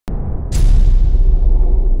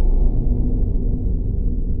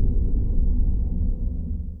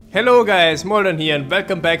Hello guys, Moldran here and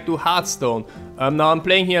welcome back to Hearthstone. Now I'm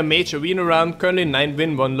playing here Mage Arena run, currently 9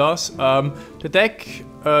 win, 1 loss. The deck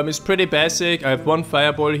is pretty basic. I have 1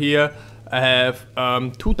 Fireball here, I have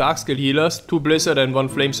 2 Darkscale Healers, 2 Blizzard and 1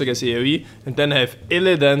 Flamestrike as AoE, and then I have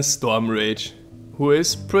Illidan Storm Rage, who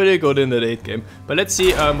is pretty good in the late game. But let's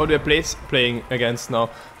see what we are playing against now.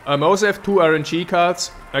 I also have 2 RNG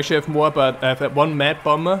cards. I actually have more, but I have 1 Mad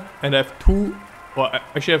Bomber and I have 2, or I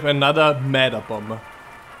actually have another Madder Bomber.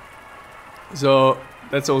 So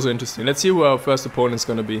that's also interesting. Let's see who our first opponent's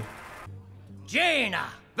gonna be. Jaina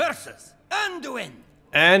versus Anduin.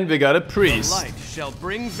 And we got a priest. Light shall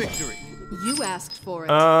bring victory. You asked for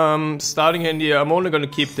it. Starting hand here, I'm only gonna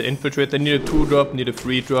keep the infiltrate. I need a 2-drop, need a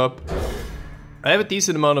 3-drop. I have a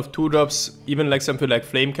decent amount of 2-drops, even like something like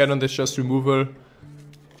Flame Cannon that's just removal.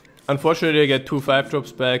 Unfortunately I get 2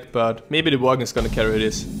 5-drops back, but maybe the Worgen is gonna carry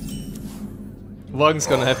this. Worgen's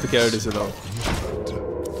gonna have to carry this alone.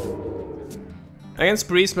 Against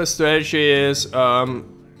Priest, my strategy is,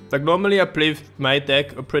 like normally I play my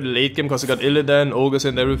deck a pretty late game because I got Illidan, Ogres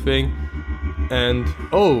and everything. And,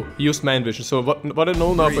 oh, he used Mind Vision. So what I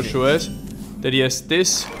know now for sure is that he has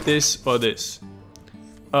this, this or this.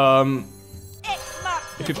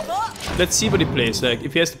 Let's see what he plays. Like,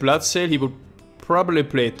 if he has the Blood Sail, he would probably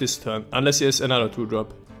play it this turn, unless he has another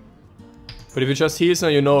 2-drop. But if he just heals now,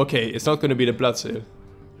 you know, okay, it's not gonna be the Blood Sail.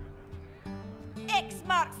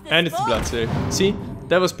 And it's the Blood Sail. See?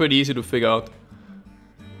 That was pretty easy to figure out.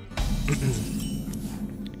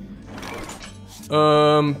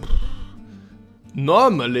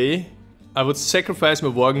 Normally, I would sacrifice my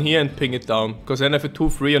Worgen here and ping it down, because then I have a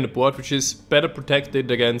 2-3 on the board, which is better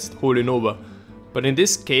protected against Holy Nova. But in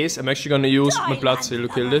this case, I'm actually gonna use my Blood Sail to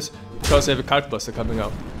kill this, because I have a Cult Buster coming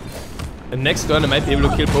out. And next turn I might be able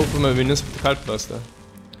to kill both of my minions with the Cult Buster.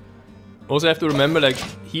 Also I have to remember, like,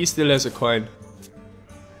 he still has a coin.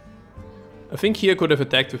 I think here I could have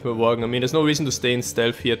attacked with my Worgen. I mean, there's no reason to stay in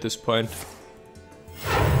stealth here at this point.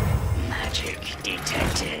 Magic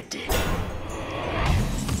detected.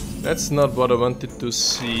 That's not what I wanted to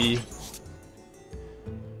see.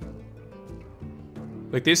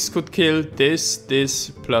 Like, this could kill this, this,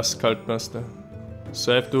 plus Cult Master.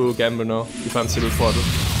 So I have to gamble now, if I'm still Portal.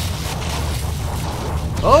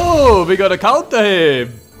 Oh, we gotta counter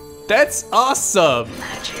him! That's awesome!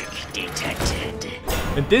 Magic detected.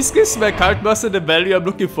 And this gives my Cult Master the value I'm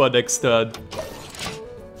looking for next turn.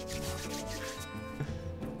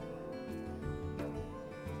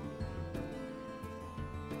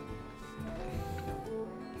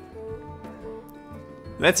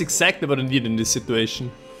 That's exactly what I need in this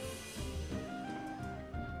situation.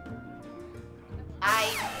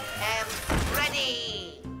 I am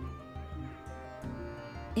ready.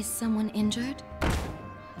 Is someone injured?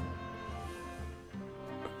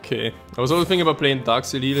 Okay, I was also thinking about playing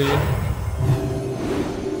Darkscale Healer here.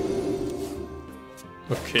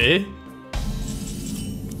 Okay.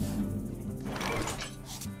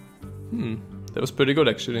 That was pretty good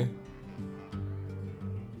actually.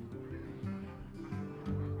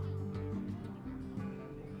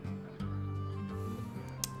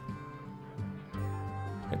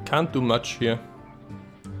 I can't do much here.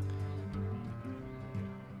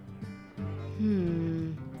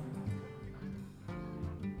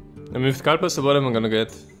 I mean, with Cult Buster, what am I gonna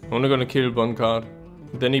get? I'm only gonna kill 1 card.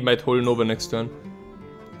 Then he might hold Nova next turn.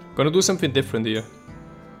 Gonna do something different here.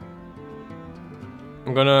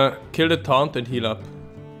 I'm gonna kill the taunt and heal up.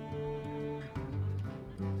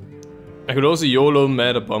 I could also YOLO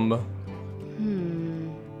Madder Bomber.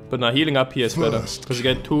 But now healing up here is better, because you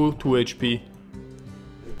get 2 HP.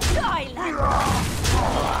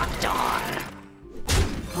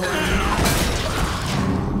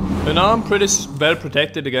 And now I'm pretty well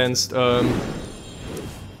protected against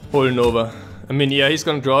Holy Nova. I mean, yeah, he's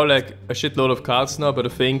gonna draw like a shitload of cards now, but I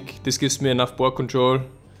think this gives me enough board control to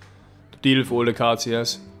deal with all the cards he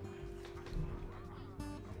has.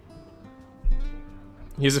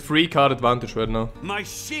 He has a 3 card advantage right now. My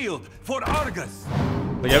shield for Argus.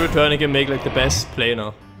 Like every turn he can make like the best play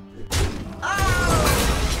now.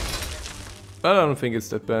 But I don't think it's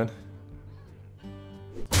that bad.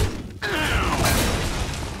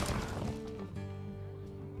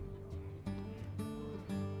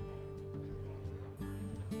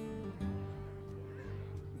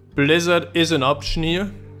 Blizzard is an option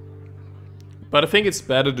here, but I think it's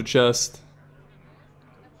better to just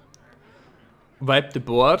wipe the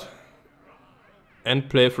board and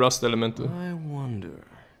play Frost Elemental. I wonder.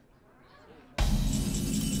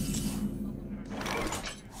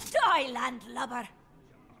 Die, landlubber.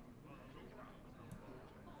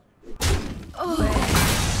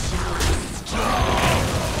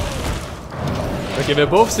 Okay, we're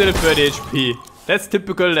both still at 30 HP. That's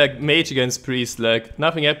typical like mage against priest, like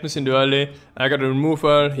nothing happens in the early. I got a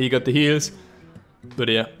removal, he got the heals. But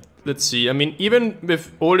yeah, let's see. I mean, even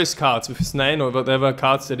with all his cards, with his 9 or whatever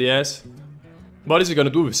cards that he has, what is he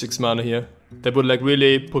gonna do with 6 mana here? That would like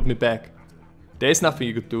really put me back. There's nothing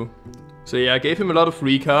you could do. So yeah, I gave him a lot of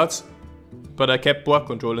free cards, but I kept board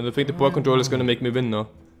control, and I think the board control is gonna make me win now.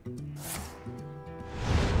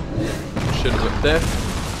 Shit with death.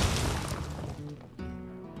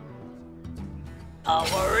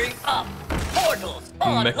 Powering up. Portals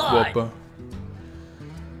online. Mech Whopper.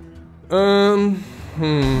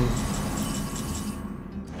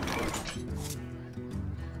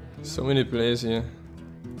 So many plays here.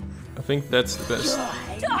 I think that's the best. We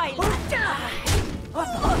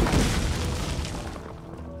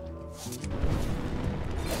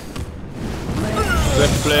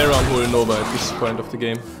have to play around Holy Nova at this point of the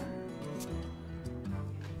game.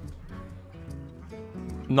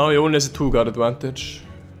 Now he only has a 2 guard advantage.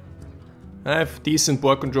 I have decent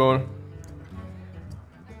board control.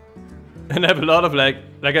 And I have a lot of like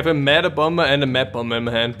I have a Matter Bomber and a Map Bomber in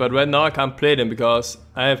my hand, but right now I can't play them because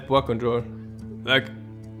I have board control. Like,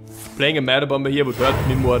 playing a Matter Bomber here would hurt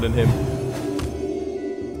me more than him.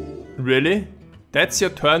 Really? That's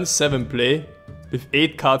your turn 7 play? With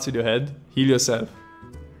 8 cards in your hand? Heal yourself.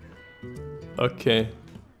 Okay.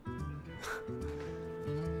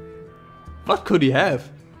 What could he have?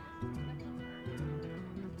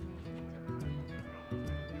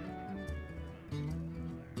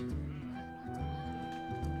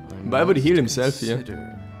 Why would he heal himself here?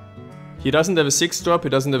 He doesn't have a 6 drop, he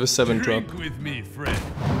doesn't have a 7 drop. Drink with me, friend.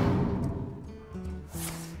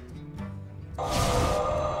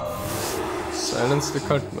 Silence the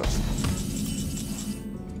cult master.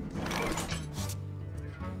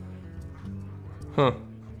 Huh.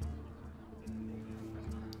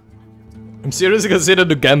 I'm seriously considering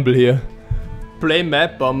to gamble here. Play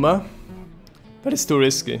Map Bomber, but it's too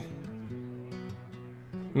risky.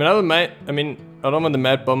 I don't want the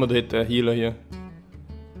Mad Bomber to hit the healer here.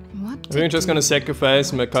 What? I think I'm just gonna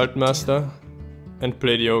sacrifice my Cult Master and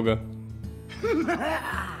play the Ogre.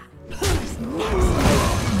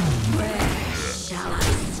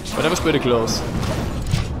 But that was pretty close.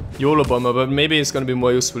 YOLO Bomber, but maybe it's gonna be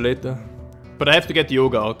more useful later. But I have to get the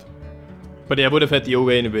Ogre out. But yeah, I would have had the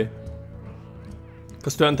Ogre anyway.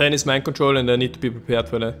 Because turn 10 is mind control and I need to be prepared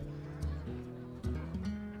for that.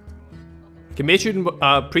 Okay, Mage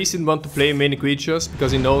Priest didn't want to play many creatures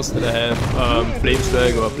because he knows that I have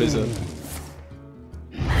Flamestrike or Blizzard.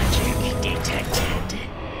 Magic detected.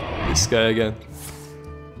 This guy again.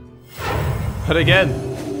 But again,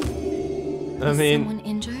 I mean, Someone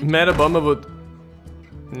injured? Meta Bomber would...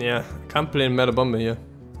 Yeah, I can't play Meta Bomber here.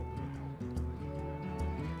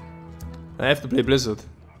 I have to play Blizzard.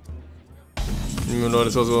 Even though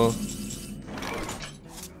it's also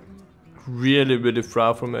really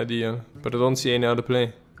far from idea, but I don't see any other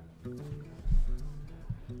play.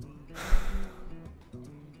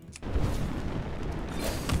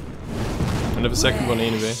 I have a second one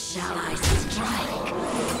anyway.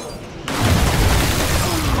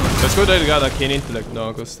 That's good that I got Arcane Intellect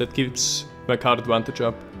now, because that keeps my card advantage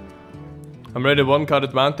up. I'm already 1 card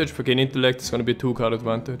advantage, for Arcane Intellect it's gonna be 2 card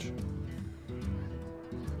advantage.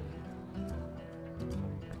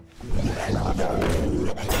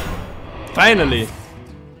 Finally!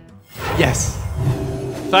 Yes!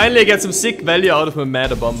 Finally I get some sick value out of my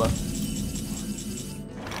Matter Bomber.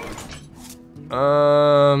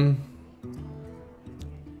 I'm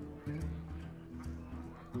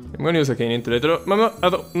gonna use Arcane Intellect. I'm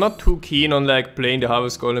not too keen on like playing the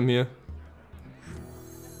Harvest Golem here.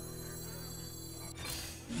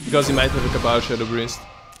 Because he might have a Cabal Shadow Priest.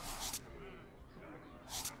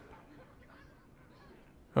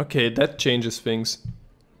 Okay, that changes things.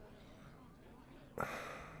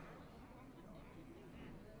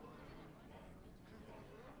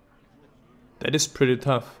 That is pretty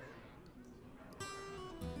tough.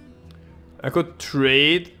 I could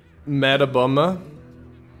trade Matter Bomber,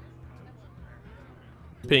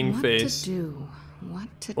 Ping Face,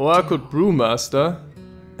 or I could Brewmaster,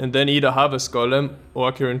 and then either Harvest Golem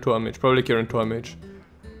or Kirin Mage. Probably Kirin Mage.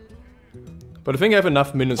 But I think I have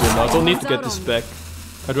enough minions here now. I don't need to get this back.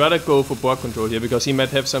 I'd rather go for board control here because he might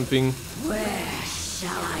have something. Where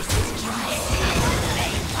shall I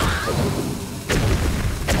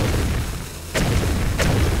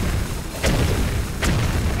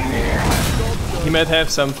He might have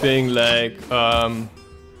something like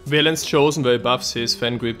Villain's Chosen where he buffs his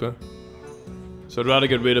Fan Creeper. So I'd rather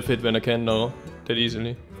get rid of it when I can now, that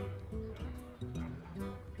easily.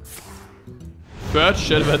 Bird,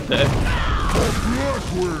 shit about that.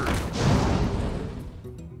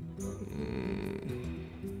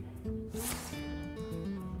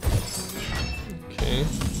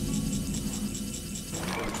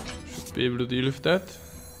 be able to deal with that.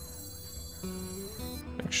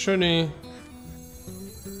 Actually,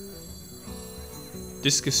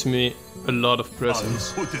 this gives me a lot of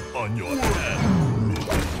presence. Put it on your head.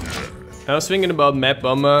 I was thinking about Map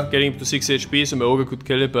Bomber getting up to 6 HP so my Ogre could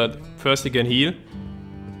kill it, but first he can heal.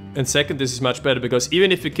 And second, this is much better because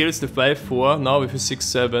even if he kills the 5-4, now with a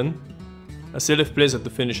 6-7, I still have Blizzard to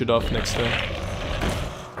finish it off next turn.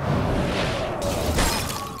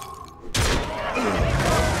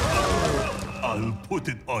 I'll put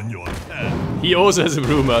it on your head. He also has a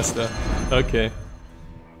Brewmaster. Okay.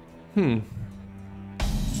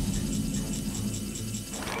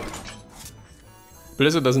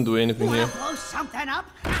 Blizzard doesn't do anything here. Blow something up.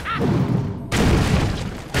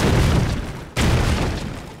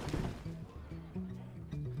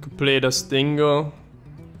 Could play the Stingo.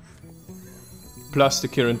 Plus the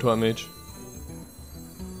current Mage.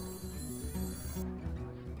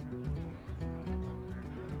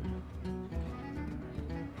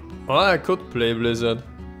 Oh, I could play Blizzard.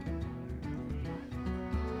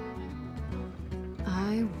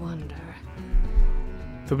 I wonder.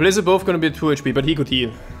 For Blizzard both gonna be 2 HP, but he could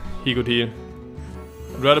heal. He could heal.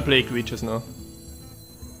 I'd rather play creatures now.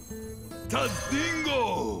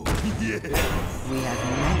 Tadingo! Yes! We have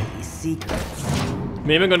many secrets.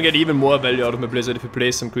 Maybe I'm gonna get even more value out of my Blizzard if he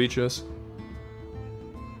plays some creatures.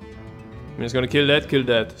 I mean, he's gonna kill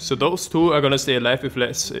that. So those two are gonna stay alive with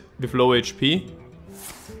low HP.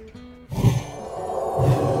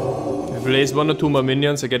 If he plays 1 or 2 more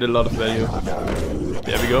minions, I get a lot of value.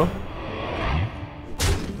 There we go.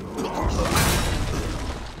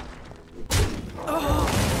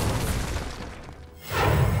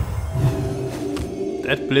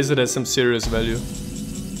 That Blizzard has some serious value.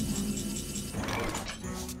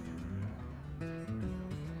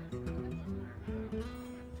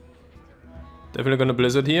 Definitely gonna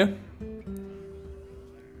Blizzard here.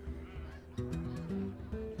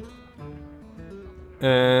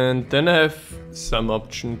 And then I have some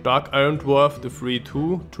option. Dark Iron Dwarf, the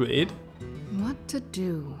 3-2 to 8. What to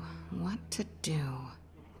do? What to do?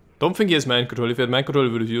 Don't think he has mind control. If he had mind control,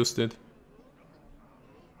 he would have used it.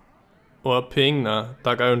 Or ping, nah.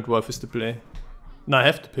 Dark Iron Dwarf is the play. Nah, I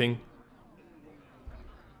have to ping.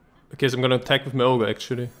 Okay, so I'm gonna attack with my Ogre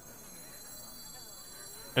actually.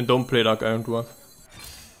 And don't play Dark Iron Dwarf.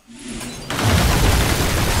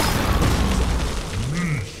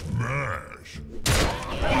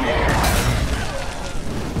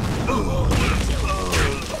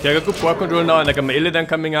 Okay, I got good board control now and I got my Illidan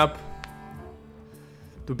coming up.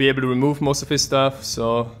 To be able to remove most of his stuff,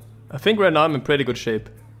 so... I think right now I'm in pretty good shape.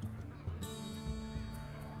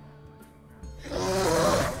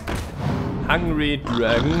 Hungry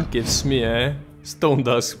Dragon gives me a Stone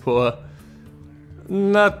Dusk Pour.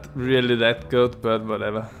 Not really that good, but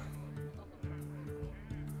whatever.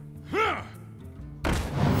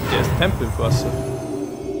 There's Temple Fossil.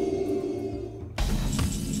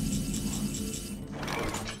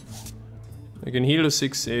 I can heal to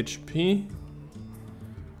 6 HP.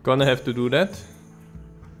 Gonna have to do that.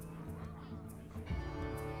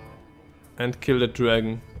 And kill the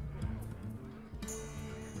dragon.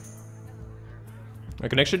 I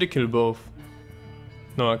can actually kill both.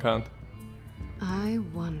 No, I can't. I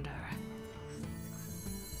wonder.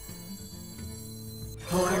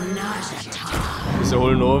 Is a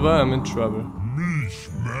whole Nova? I'm in trouble.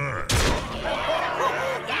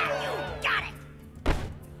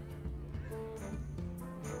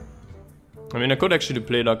 I mean, I could actually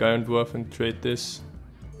play Dark Iron Dwarf and trade this.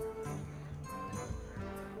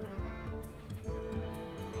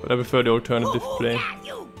 But I prefer the alternative play.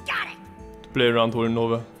 To play around whole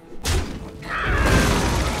Nova.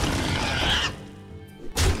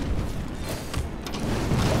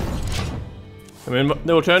 I mean,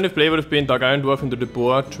 the alternative play would have been Dark Iron Dwarf into the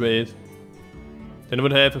board trade. Then I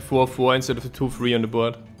would have a 4-4 instead of a 2-3 on the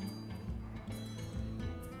board.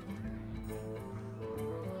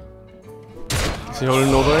 Is he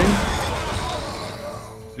holding over in?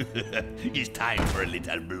 It's time for a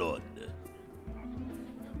little blood.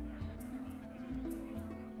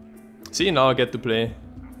 See, now I get to play.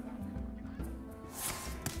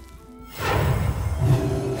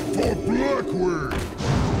 For Blackwing!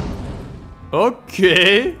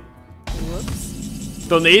 Okay. Whoops.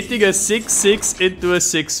 Donating a 6-6 into a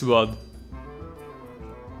 6-1.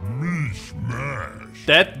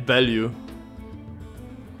 That value.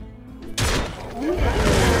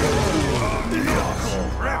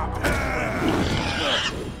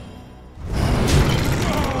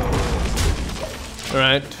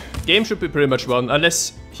 Alright. Game should be pretty much won,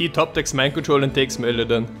 unless he top decks Mind Control and takes my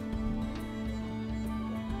Illidan.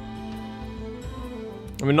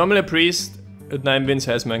 I mean, normally a Priest at 9 wins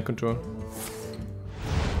has mind control.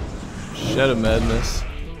 Shadow Madness.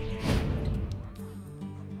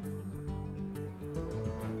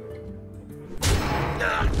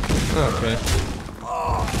 Okay.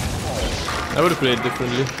 I would have played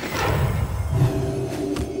differently.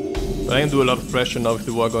 But I can do a lot of pressure now with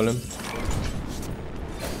the War Golem.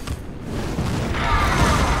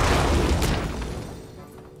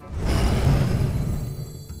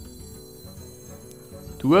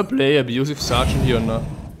 Do I play Abusive Sergeant here or not?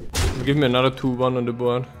 Give me another 2-1 on the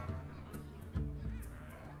board.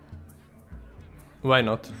 Why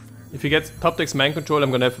not? If he gets top deck's mind control,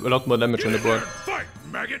 I'm gonna have a lot more damage on the board. Fight,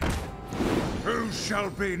 maggot! Who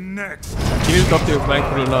shall be next? He will top deck mind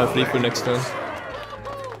control now, I flip for next turn.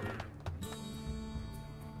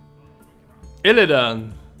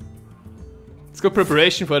 Illidan! It's good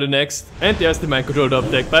preparation for the next. And there's the mind control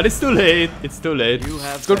top deck, but it's too late. It's too late.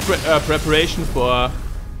 It's good preparation for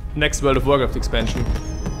next World of Warcraft expansion.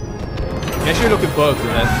 Actually looking forward to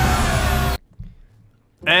that.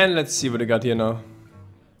 And let's see what I got here now.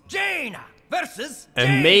 Jaina versus A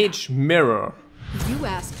Mage Mirror. You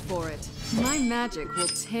asked for it. My magic will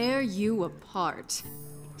tear you apart.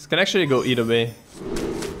 This can actually go either way.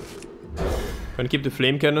 Gonna keep the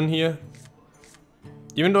Flame Cannon here.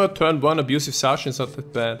 Even though at turn 1 Abusive Sergeant is not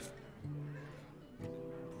that bad.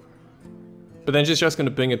 But then she's just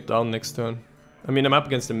gonna bring it down next turn. I mean, I'm up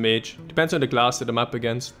against the Mage. Depends on the class that I'm up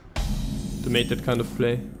against to make that kind of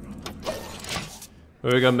play. We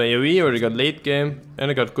already got my AoE, already got late game, and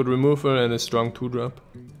I got good removal and a strong 2-drop.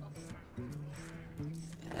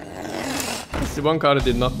 That's the one card I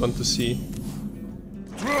did not want to see.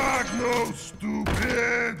 Drag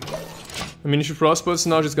stupid! I mean, if she Frostbolts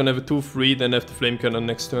now, she's gonna have a 2-3, then have the Flame Cannon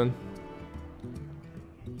next turn.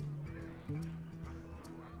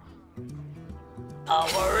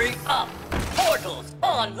 powering up. Portals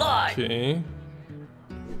online. Okay.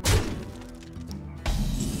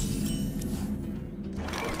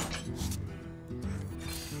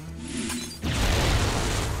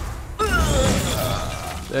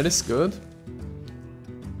 That is good.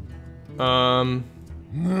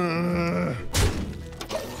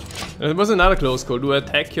 It was another close call. Do I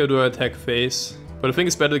attack here or do I attack face? But I think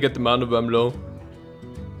it's better to get the mana worm low.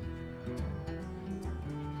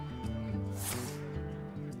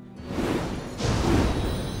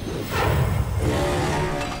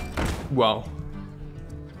 Wow.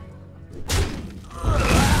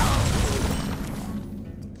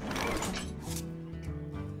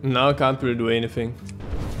 Now I can't really do anything.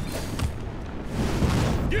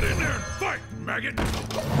 Get in there and fight, maggot!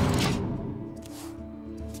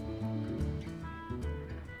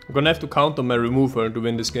 I'm gonna have to count on my removal to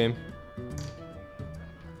win this game.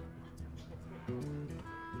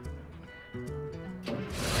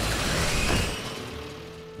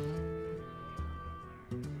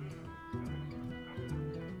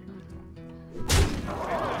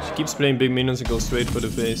 She keeps playing big minions and goes straight for the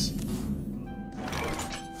face.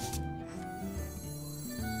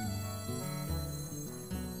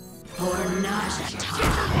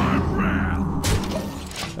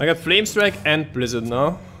 I got Flamestrike and Blizzard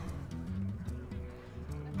now.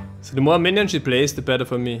 So the more minions she plays, the better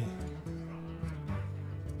for me.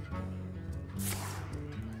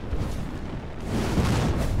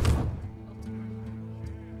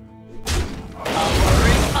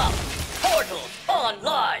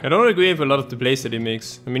 I don't agree with a lot of the plays that he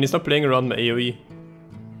makes. I mean, he's not playing around my AoE.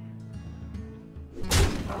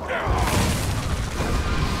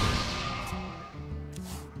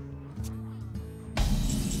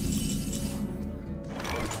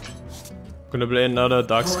 Gonna play another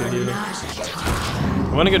dark skill here.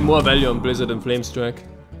 I wanna get more value on Blizzard and Flamestrike.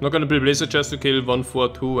 I'm not gonna play Blizzard just to kill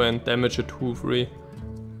 1/4/2 and damage a 2/3.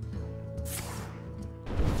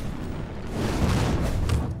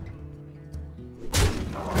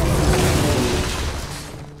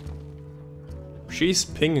 She's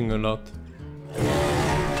pinging a lot.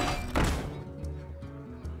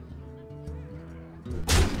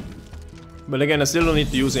 But again, I still don't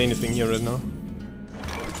need to use anything here right now.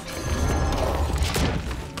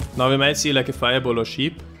 Now we might see like a fireball or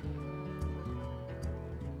sheep.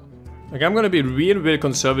 Like I'm gonna be real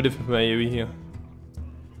conservative with my AoE here.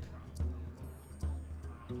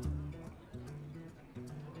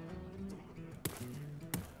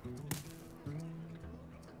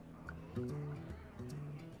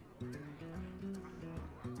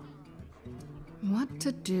 What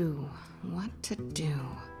to do? What to do?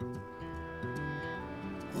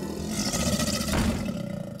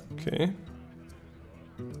 Okay.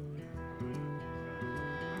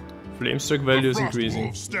 Flamestrike value is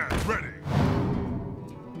increasing. Stand ready.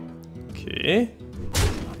 Okay.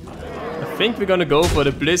 I think we're gonna go for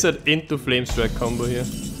the Blizzard into Flamestrike combo here.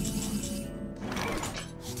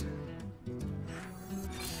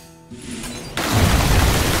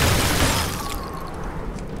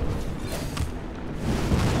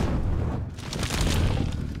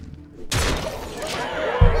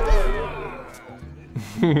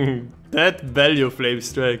 That value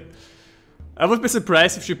Flamestrike. I would be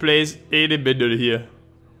surprised if she plays 80 middle here.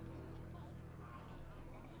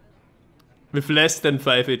 With less than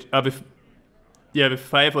 5 HP. With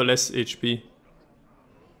 5 or less HP.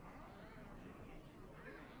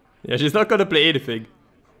 Yeah, she's not gonna play anything.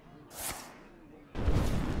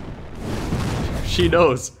 She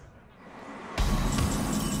knows.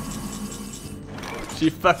 She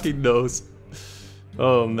fucking knows.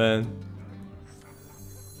 Oh man.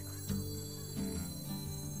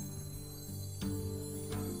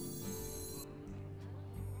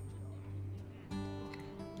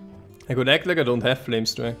 I could act like I don't have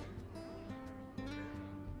Flamestrike.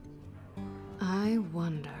 I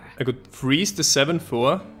wonder. I could freeze the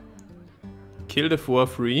 7-4. Kill the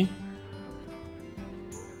 4-3.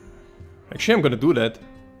 Actually, I'm gonna do that.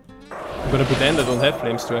 I'm gonna pretend I don't have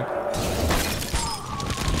Flamestrike.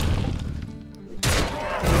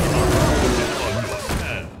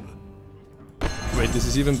 Wait, this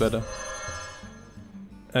is even better.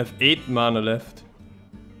 I have 8 mana left.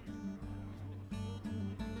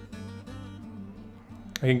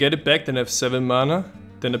 I can get it back, then I have 7 mana.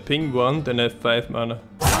 Then I ping 1, then I have 5 mana.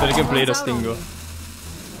 Then I can play the Stingo.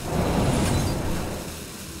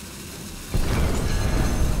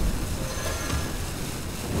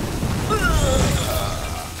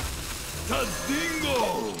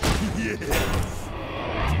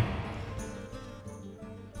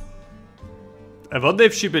 I wonder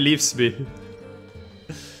if she believes me.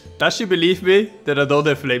 Does she believe me that I don't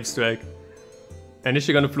have Flamestrike? And is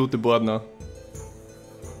she gonna flute the board now?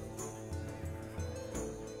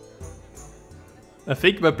 I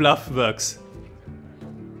think my bluff works.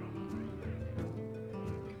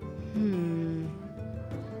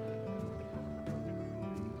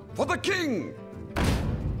 For the king!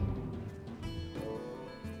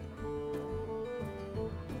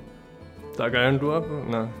 Dark Iron Dwarf?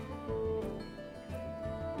 No.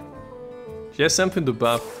 She has something to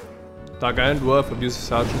buff. Dark Iron Dwarf abuses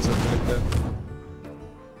Sergeant, something like that.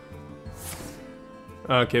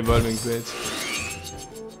 Okay, Evolving Blades.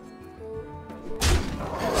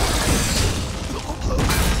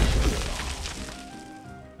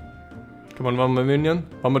 Come on, one more minion.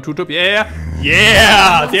 One more 2-drop. Yeah!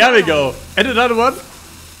 Yeah! There we go! And another one!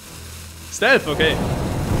 Stealth, okay.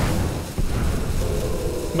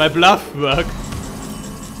 My bluff worked.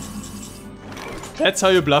 That's how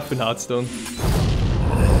you bluff in Hearthstone.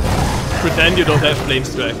 Pretend you don't have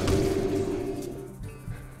Flamestrike.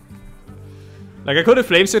 Like, I could have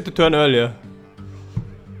Flamestrike the turn earlier.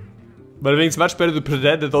 But I think it's much better to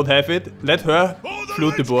pretend I don't have it, let her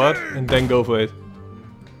flute the board, and then go for it.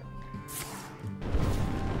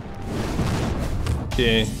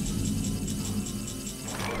 Okay.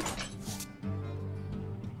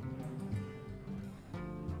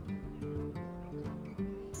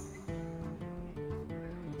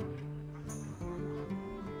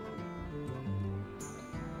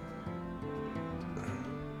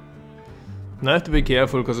 Now I have to be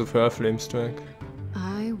careful because of her Flamestrike.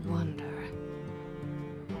 I wonder.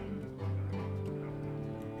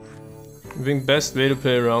 I think best way to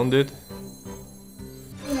play around it.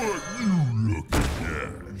 What you looking at?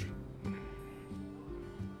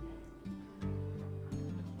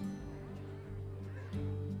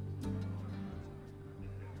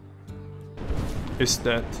 Is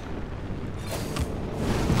that.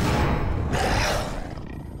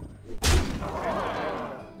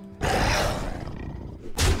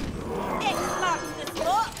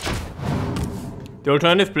 The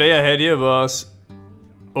alternative play I had here was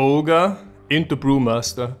Ogre into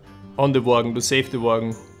Brewmaster on the Worgen to save the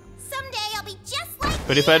Worgen. Someday I'll be just like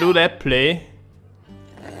But if I do that play...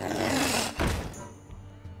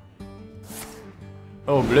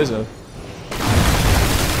 Oh, Blizzard.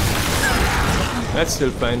 That's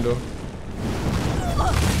still fine though.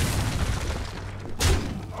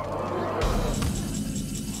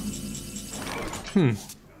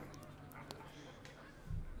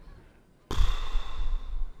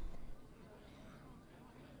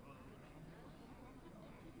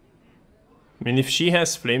 I mean, if she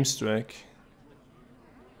has Flamestrike,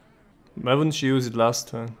 why wouldn't she use it last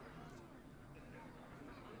turn?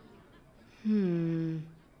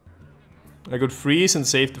 I could freeze and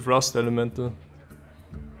save the Frost Elemental.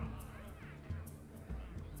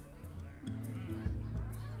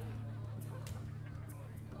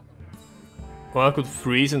 Or I could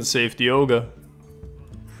freeze and save the ogre.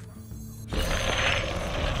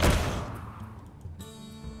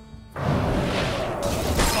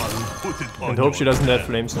 And hope she doesn't have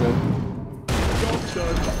Flamestrike.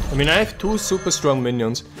 I mean, I have 2 super strong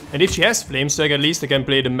minions. And if she has Flamestrike, at least I can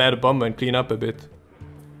play the Mad Bomber and clean up a bit.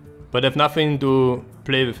 But I have nothing to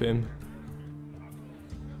play with him.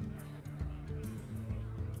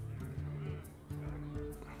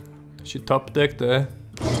 She top decked the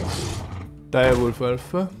Direwolf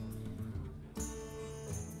Alpha.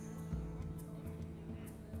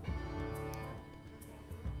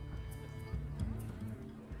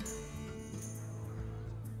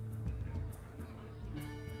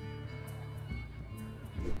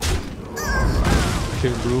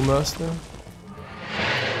 Kill Brewmaster.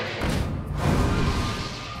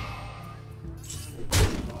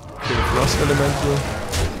 Kill Frost Elemental.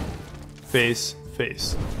 Face.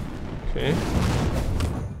 Okay.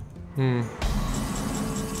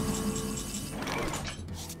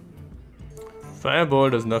 Fireball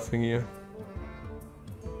does nothing here.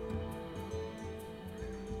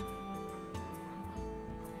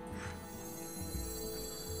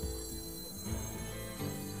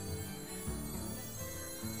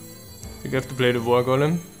 I think I have to play the War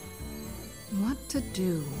Golem. What to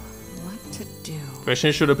do? What to do? Question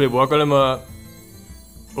is, should I play War Golem or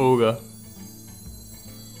Ogre?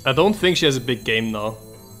 I don't think she has a big game now.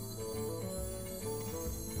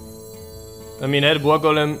 I mean, I had War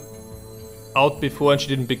Golem out before and she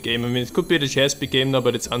didn't big game. I mean, it could be that she has big game now,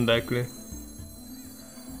 but it's unlikely.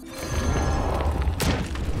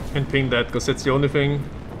 And ping that, because that's the only thing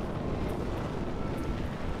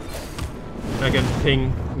I can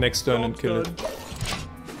ping next turn and kill it.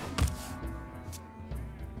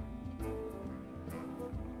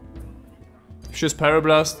 If she has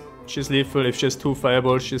Pyroblast, she's lethal. If she has 2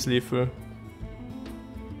 Fireballs, she's lethal.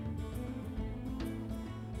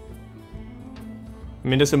 I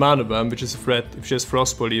mean, there's a Mana Burn, which is a threat, if she has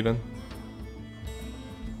Frostball even.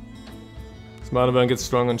 This Mana Burn gets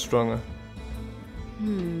stronger and stronger.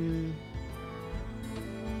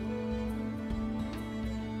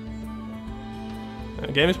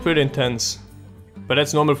 The game is pretty intense. But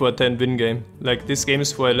that's normal for a 10-win game. Like, this game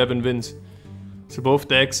is for 11 wins. So both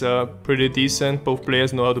decks are pretty decent, both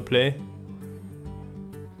players know how to play.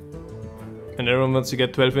 And everyone wants to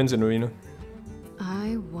get 12 wins in Arena.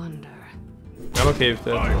 I wonder. I'm okay with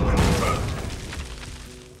that.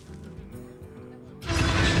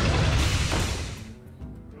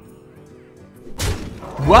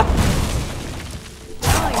 What?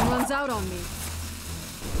 Time runs out on me.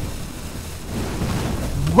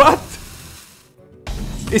 What?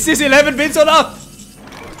 Is this 11 wins or not?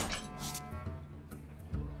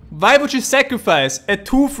 Why would you sacrifice a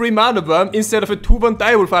 2-3 Mana Worm instead of a 2-1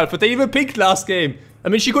 Direwolf Alpha? They even picked last game. I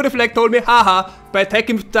mean, she could have like told me, haha, by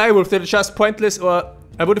attacking with Direwolf they're just pointless, or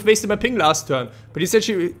I would have wasted my ping last turn. But instead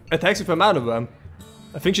she attacks with a Mana Worm.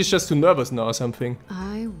 I think she's just too nervous now or something.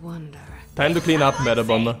 I wonder. Time to clean up, Meta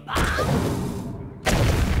Bomber.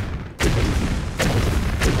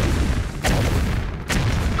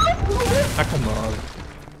 Ah, come on.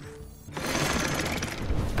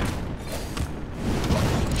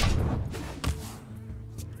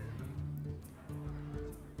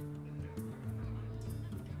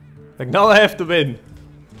 Like, now I have to win.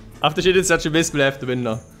 After she did such a misplay, I have to win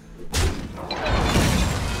now.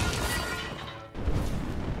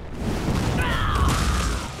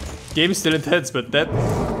 Game is still intense, but that...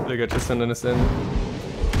 Like, I just don't understand.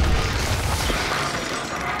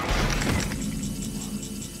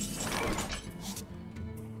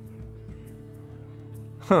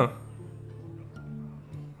 Huh.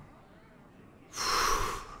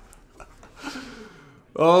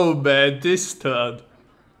 Oh man, this turn.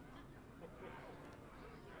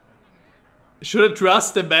 Should I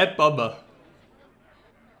trust the Mad Bomber?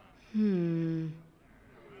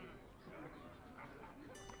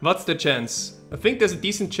 What's the chance? I think there's a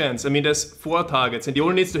decent chance. I mean, there's 4 targets and he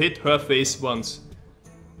only needs to hit her face once.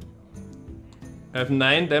 I have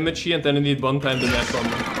 9 damage here and then I need 1 time the Mad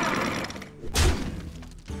Bomber.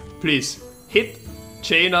 Please, hit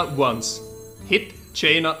Jaina once. Hit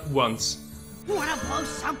Jaina once. Wanna blow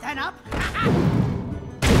something up?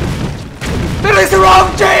 That is the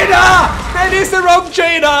wrong Jaina! That is the wrong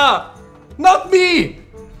Jaina! Not me!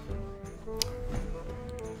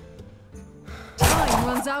 Time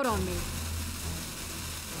runs out on me.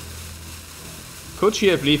 Could she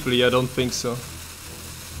have lethally? I don't think so.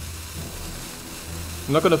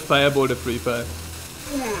 I'm not gonna fireball the 3-5.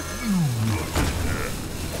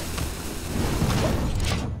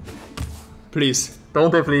 Please,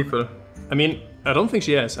 don't have lethal. I mean, I don't think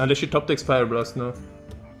she has, unless she top decks Fire Blast now.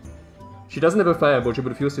 She doesn't have a fireball, she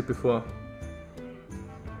would have used it before.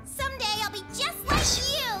 Someday I'll be just like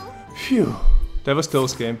you. Phew. That was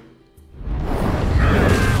close game.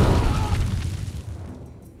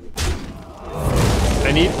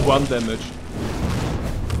 I need 1 damage.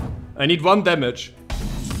 I need 1 damage.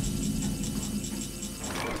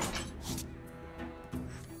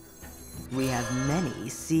 We have many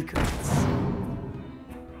secrets.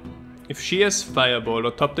 If she has fireball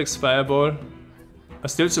or top decks fireball, I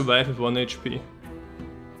still survive with 1 HP.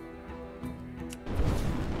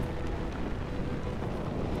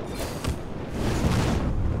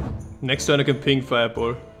 Next turn I can ping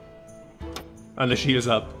fireball. Unless she heals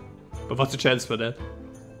up. But what's the chance for that?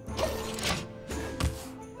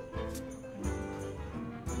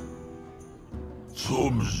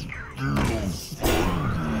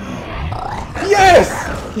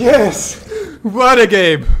 Yes! Yes! What a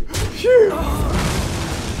game! Phew.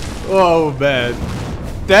 Oh man.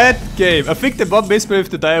 That game. I think the one misplay with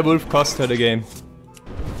the dire wolf cost her the game.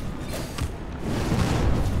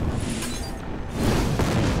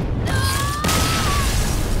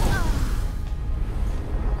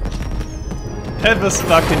 That was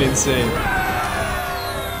fucking insane.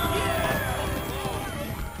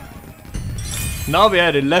 Now we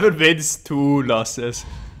had 11 wins, 2 losses.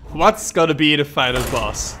 What's gonna be the final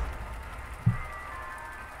boss?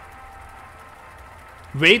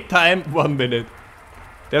 Wait time 1 minute.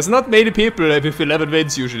 There's not many people with 11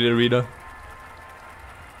 wins usually in Arena.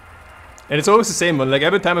 And it's always the same one. Like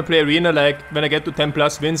every time I play Arena, like when I get to 10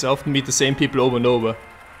 plus wins, I often meet the same people over and over.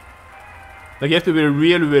 Like you have to be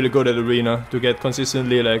really, really good at Arena to get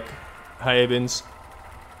consistently like high wins.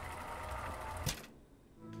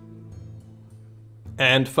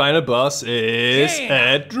 And final boss is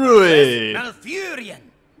a Druid. Malfurion.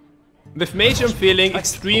 With Mage I'm feeling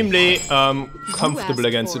extremely comfortable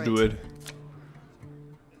against the Druid.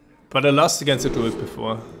 But I lost against the Druid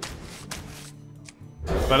before.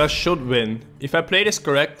 But I should win. If I play this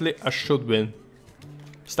correctly, I should win.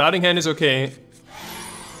 Starting hand is okay.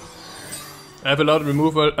 I have a lot of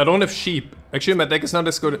removal. I don't have sheep. Actually, my deck is not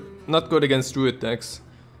as good, not good against Druid decks.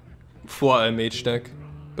 For a Mage deck.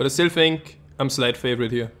 But I still think I'm slight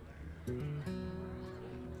favorite here.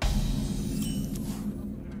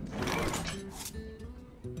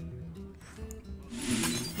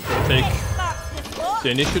 Take the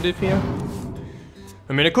initiative here.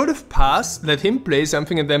 I mean, I could have passed, let him play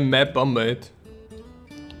something and then map bomber it.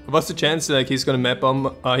 What's the chance like he's gonna map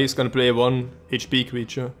bomb? He's gonna play a 1 HP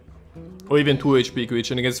creature. Or even 2 HP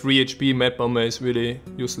creature, and against 3 HP map bomber is really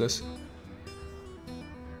useless.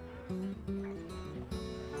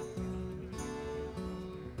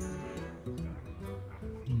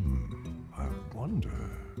 I wonder.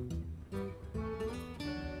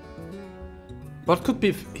 What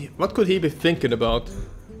could he be thinking about?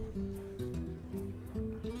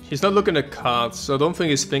 He's not looking at cards, so I don't think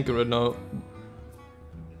he's thinking right now.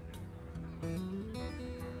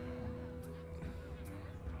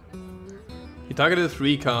 He targeted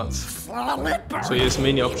 3 cards, so he has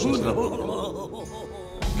many options now.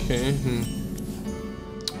 Okay,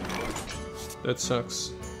 that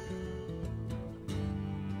sucks.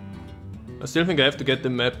 I still think I have to get the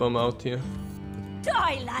map bomb out here.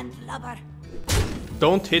 Die, landlubber.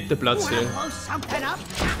 Don't hit the bloodstone. Blow something up?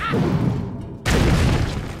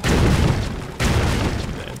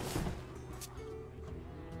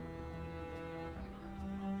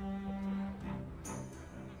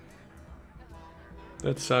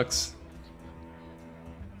 That sucks.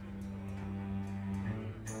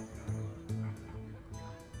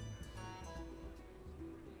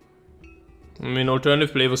 I mean,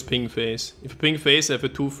 alternative play was ping phase. If I ping phase, I have a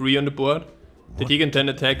 2-3 on the board. That he can then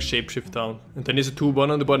attack shapeshift down. And then he's a 2-1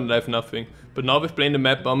 on the board and I have nothing. But now with playing the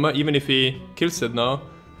map bomber, even if he kills it now,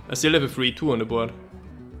 I still have a 3-2 on the board.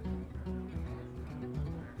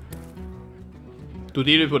 To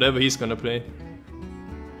deal with whatever he's gonna play.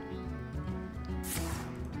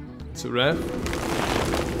 It's a wrath.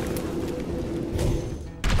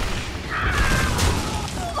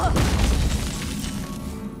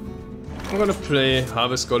 I'm gonna play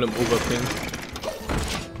Harvest Golem Overping.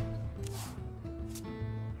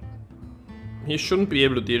 He shouldn't be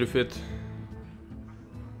able to deal with it.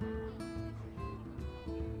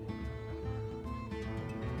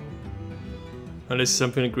 Unless it's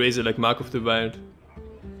something crazy like Mark of the Wild.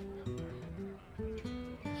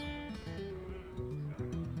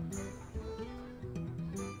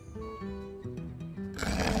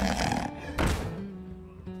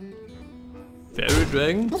 Fairy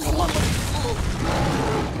Dragon?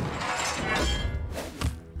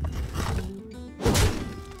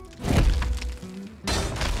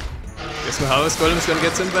 Guess my Harvest Golem is gonna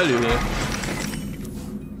get some value here.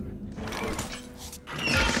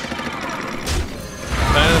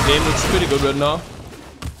 game looks pretty good right now.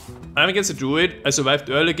 I'm against a druid. I survived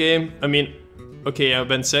the early game. I mean, okay, I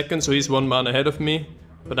went second, so he's 1 mana ahead of me.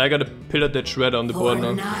 But I got a Pillar Dead Shredder on the board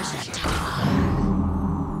now.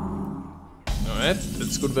 Alright,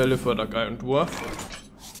 that's good value for Dark Iron Dwarf.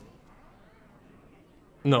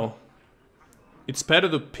 No. It's better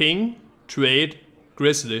to ping, trade,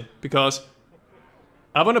 Grizzly, because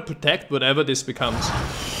I want to protect whatever this becomes.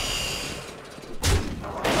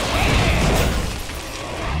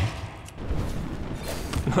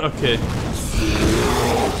 Okay.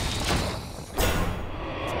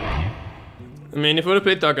 I mean, if I would have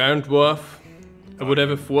played Dark Iron Dwarf, I would have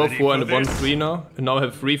a 4-4 and a 1-3 now, and now I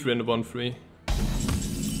have 3-3 and a 1-3.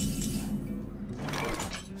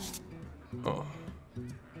 Oh.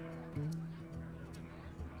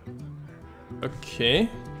 Okay,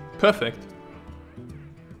 perfect.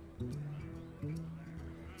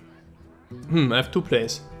 I have 2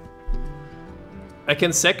 plays. I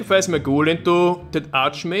can sacrifice my ghoul into that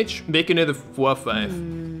Archmage, making it a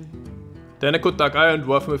 4-5. Then I could Dark Iron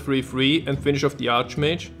Dwarf my 3-3 and finish off the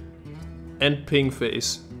Archmage and ping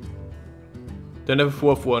face. Then I have a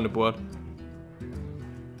 4-4 on the board.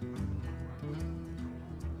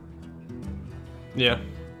 Yeah.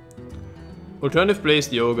 Alternative play is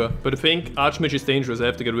the Ogre, but I think Archmage is dangerous, I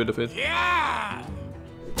have to get rid of it. Yeah!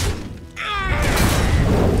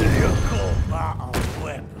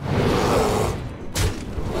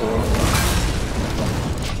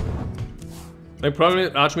 Like, probably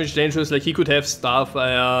Archmage is dangerous, like he could have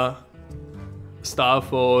Starfire,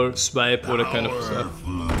 Starfall, Swipe, or that kind of stuff.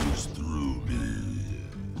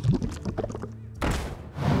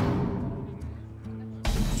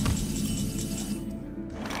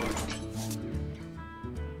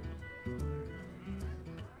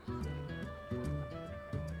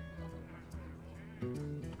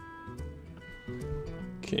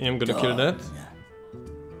 Okay, I'm gonna kill that.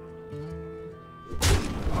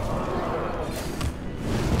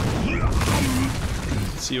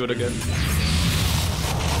 Let's see what I get.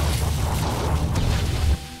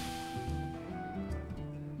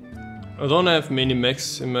 I don't have many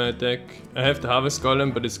mechs in my deck. I have the Harvest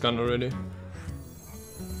Golem, but it's gone already.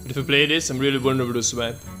 But if I play this, I'm really vulnerable to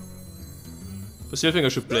swipe. But still think I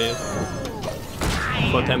should play it.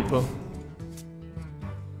 For tempo.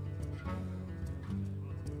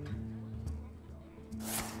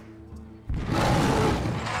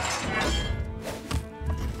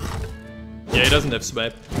 Yeah, he doesn't have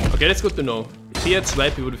swipe. Okay, that's good to know. If he had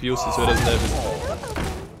swipe, he would have used it, so he doesn't have it.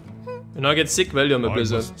 And now I get sick value on my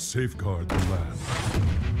Blizzard. Safeguard the land.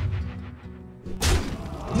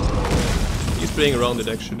 He's playing around it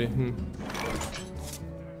actually.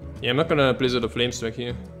 Yeah, I'm not gonna Blizzard or Flamestrike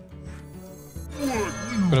here.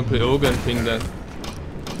 I'm gonna play Ogre and ping that.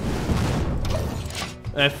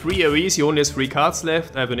 I have 3 AoEs, he only has 3 cards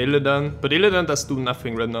left. I have an Illidan, but Illidan does do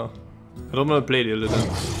nothing right now. I don't wanna play the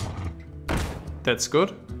Illidan. That's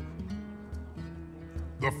good.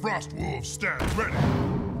 The Frost Wolves stand ready.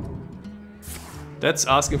 That's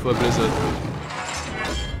asking for a Blizzard.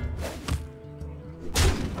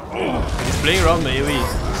 He's playing around my AoE.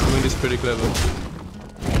 He's doing this pretty clever.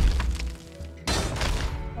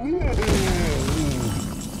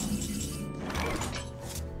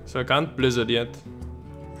 So I can't Blizzard yet.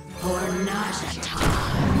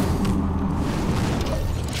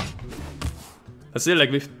 I still,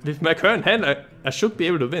 like, with my current hand, I should be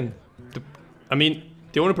able to win. I mean,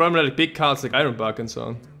 the only problem are like big cards like Ironbark and so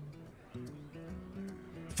on.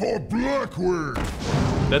 For Blackwood!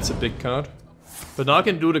 That's a big card. But now I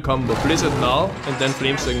can do the combo. Blizzard now, and then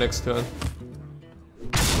Flamestrike next turn.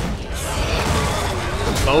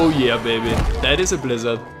 Oh yeah, baby. That is a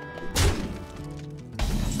Blizzard.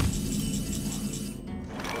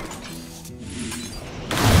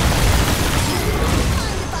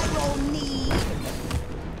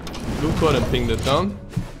 Loot and ping that down.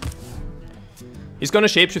 He's gonna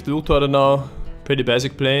shapeshift Loot Hoarder now. Pretty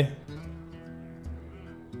basic play.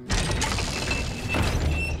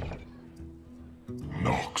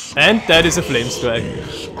 And that is a Flamestrike.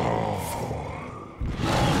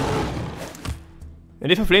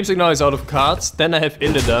 And if a Flamestrike now is out of cards, then I have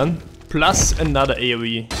Illidan plus another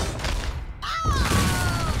AoE.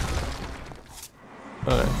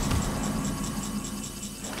 Alright.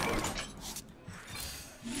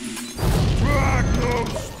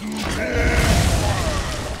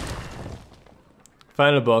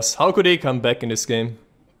 Final boss. How could he come back in this game?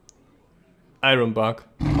 Ironbark.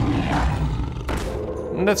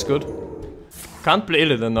 And that's good. Can't play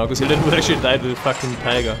Illidan now, because Illidan would actually die to the fucking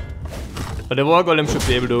tiger. But the War Golem should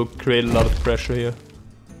be able to create a lot of pressure here.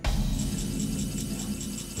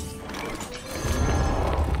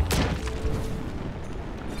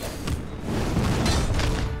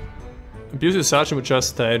 Abusive Sergeant would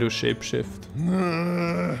just die to shapeshift.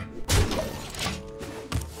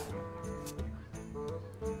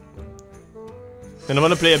 And I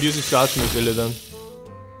wanna play Abusive Sergeant with Illidan.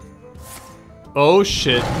 Oh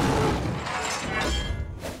shit.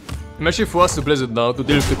 I'm actually forced to Blizzard now to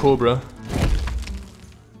deal with the Cobra.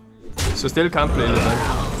 So still can't play Illidan.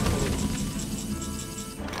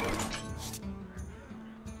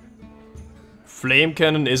 Flame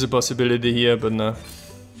Cannon is a possibility here, but no.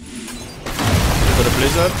 For the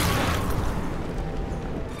Blizzard.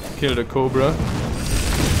 Kill the Cobra.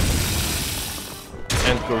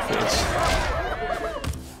 And go face.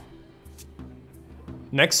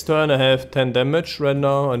 Next turn I have 10 damage right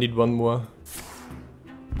now, I need one more.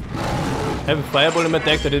 I have a Fireball in my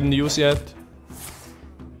deck that I didn't use yet.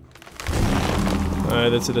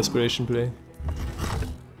 That's a desperation play.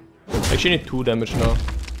 I actually need 2 damage now.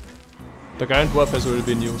 The Giant Dwarf has already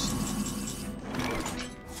been used.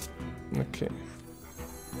 Okay.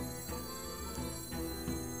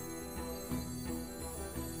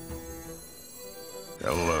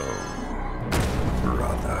 Hello,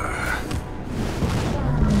 brother.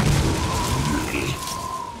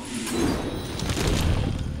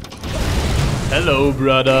 Hello,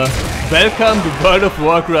 brother. Welcome to World of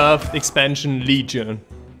Warcraft Expansion Legion.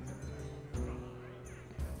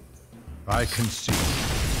 I can see.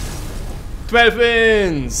 12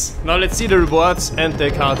 wins! Now let's see the rewards and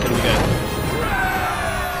the card that we get.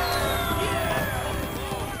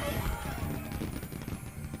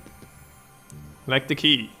 Like the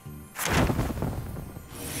key.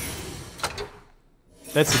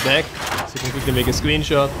 That's the deck, so you can quickly make a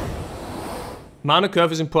screenshot. Mana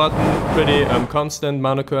curve is important, pretty constant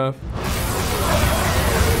mana curve.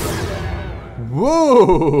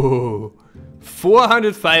 Whoa!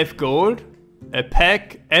 405 gold, a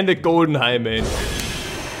pack, and a golden high main.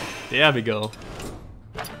 There we go.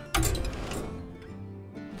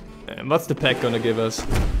 And what's the pack gonna give us?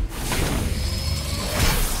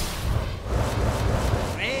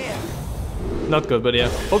 Not good, but yeah.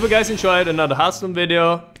 Hope you guys enjoyed another Hearthstone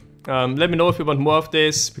video. Let me know if you want more of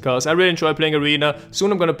this, because I really enjoy playing Arena.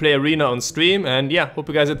 Soon I'm gonna play Arena on stream, and yeah, hope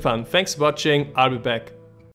you guys had fun. Thanks for watching, I'll be back.